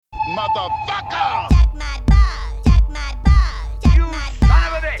Motherfucker! You son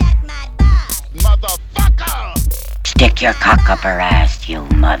of a bitch! Motherfucker! Stick your cock up her ass, you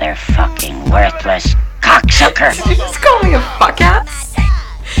motherfucking worthless cocksucker! Did you just call me a fuck-ass?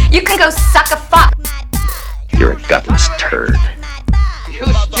 You can go suck a fuck! You're a gutless turd.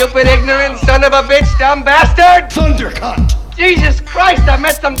 You stupid, ignorant son of a bitch, dumb bastard! Thunder cunt! Jesus Christ, I've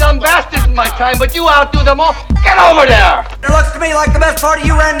met some dumb bastards in my time, but you outdo them all. Get over there! It looks to me like the best part of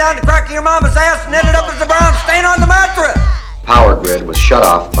you ran down the crack of your mama's ass and ended up as a brown stain on the mattress! Power grid was shut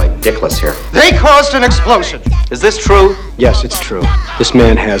off by Dickless here. They caused an explosion. Is this true? Yes, it's true. This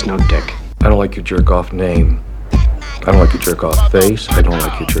man has no dick. I don't like your jerk-off name. I don't like your jerk-off face. I don't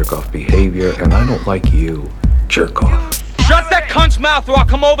like your jerk-off behavior. And I don't like you, jerk-off. Shut that cunt's mouth or I'll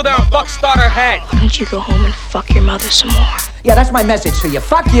come over there and fuck start her head. Why don't you go home and fuck your mother some more? Yeah, that's my message to you.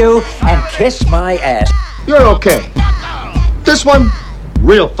 Fuck you and kiss my ass. You're okay. This one,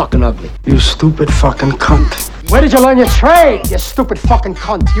 real fucking ugly. You stupid fucking cunt. Where did you learn your trade, you stupid fucking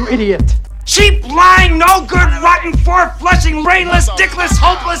cunt, you idiot? Cheap, lying, no good, rotten, four-flushing, brainless, dickless,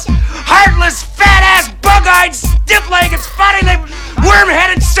 hopeless, heartless, fat-ass, bug-eyed, stiff-legged, spotty-lipped,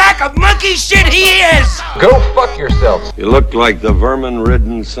 worm-headed sack of monkey shit he is! Go fuck yourselves. You look like the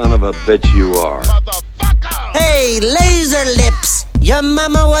vermin-ridden son of a bitch you are. Hey, laser lips! Your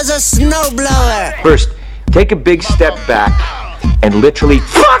mama was a snowblower! First, take a big step back and literally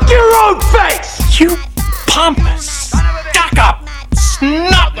fuck your own face! You pompous, stuck-up,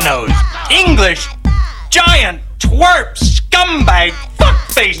 snot-nosed, English, giant, twerp, scumbag,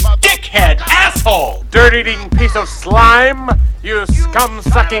 fuckface, dickhead, asshole! Dirt-eating piece of slime! You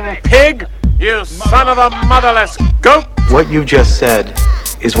scum-sucking pig! You son of a motherless goat! What you just said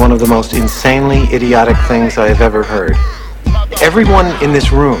is one of the most insanely idiotic things I have ever heard. Everyone in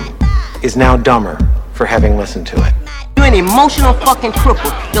this room is now dumber for having listened to it. You're an emotional fucking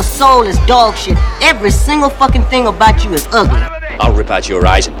cripple. Your soul is dog shit. Every single fucking thing about you is ugly. I'll rip out your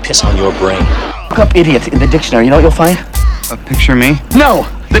eyes and piss on your brain. Look up idiot in the dictionary, you know what you'll find? Picture me? No!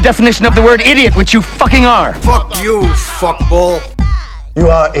 The definition of the word idiot, which you fucking are! Fuck you, fuckball. You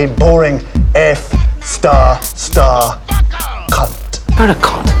are a boring F*** cunt. You're a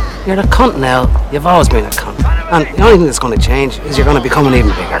cunt. You're a cunt now. You've always been a cunt. And the only thing that's going to change is you're going to become an even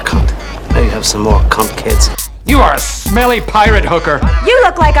bigger cunt. Maybe have some more cunt kids. You are a smelly pirate hooker. You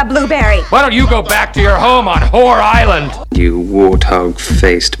look like a blueberry. Why don't you go back to your home on Whore Island? You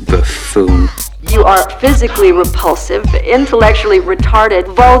warthog-faced buffoon. You are physically repulsive, intellectually retarded,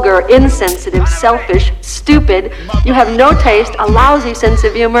 vulgar, insensitive, selfish, stupid. You have no taste, a lousy sense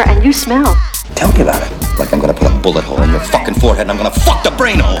of humor, and you smell. Tell me about it. Like I'm gonna put a bullet hole in your fucking forehead and I'm gonna fuck the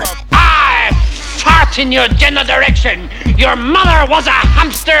brain hole. I fart in your general direction. Your mother was a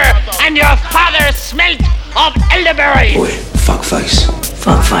hamster and your father smelt of elderberry. Boy, fuckface.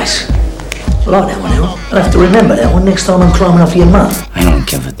 Fuckface. I like that one, Errol. I'll have to remember that one next time I'm climbing off your mouth. I don't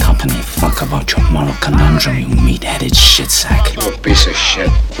give a tuppeny fuck about your moral conundrum, you meat-headed shit sack. You piece of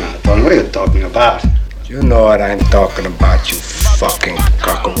shit. Don, what are you talking about? You know what I'm talking about, you fucking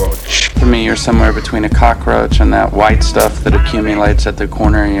cockroach. For me, you're somewhere between a cockroach and that white stuff that accumulates at the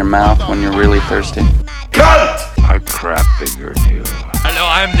corner of your mouth when you're really thirsty. Cunt! I crap bigger than you. Hello,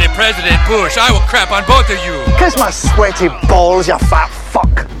 I'm the President Bush. I will crap on both of you. Kiss my sweaty balls, you fat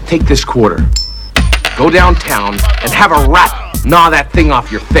fuck. Take this quarter. Go downtown and have a rat gnaw that thing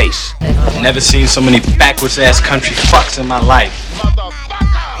off your face. Never seen so many backwards-ass country fucks in my life.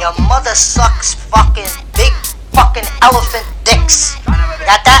 Your mother sucks fucking big fucking elephant dicks. You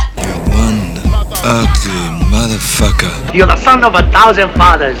got that? One ugly motherfucker. You're the son of 1,000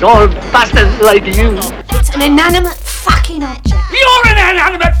 fathers, all bastards like you. It's an inanimate fucking object. You're an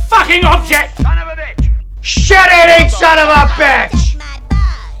inanimate fucking object! Son of a bitch! Shit-eating son of a bitch!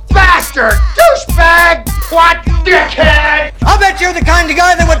 Bastard! Douchebag! Twat! Dickhead! I'll bet you're the kind of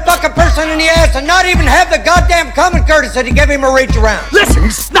guy that would fuck a person in the ass and not even have the goddamn common courtesy to give him a reach around. Listen,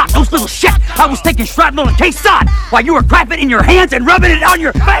 you snot-nosed little shit! I was taking shrapnel and K-Sod while you were crapping in your hands and rubbing it on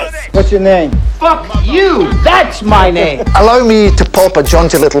your face! What's your name? Fuck you! That's my name! Allow me to pop a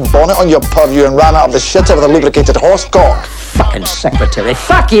jaunty little bonnet on your purview and ram out of the shit out of the lubricated horse cock. Fucking secretary,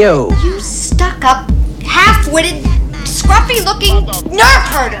 fuck you! You stuck-up, half-witted, scruffy-looking nerve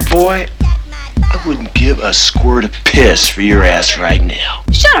herder. Boy, I wouldn't give a squirt of piss for your ass right now.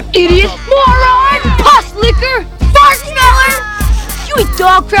 Shut up, idiot! Moron! Pus licker! Fart smeller! You eat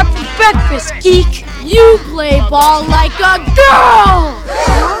dog crap for breakfast, geek! You play ball like a girl!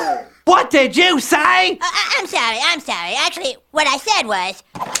 What did you say? I'm sorry. Actually, what I said was...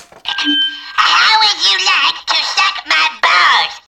 How would you like to suck my balls?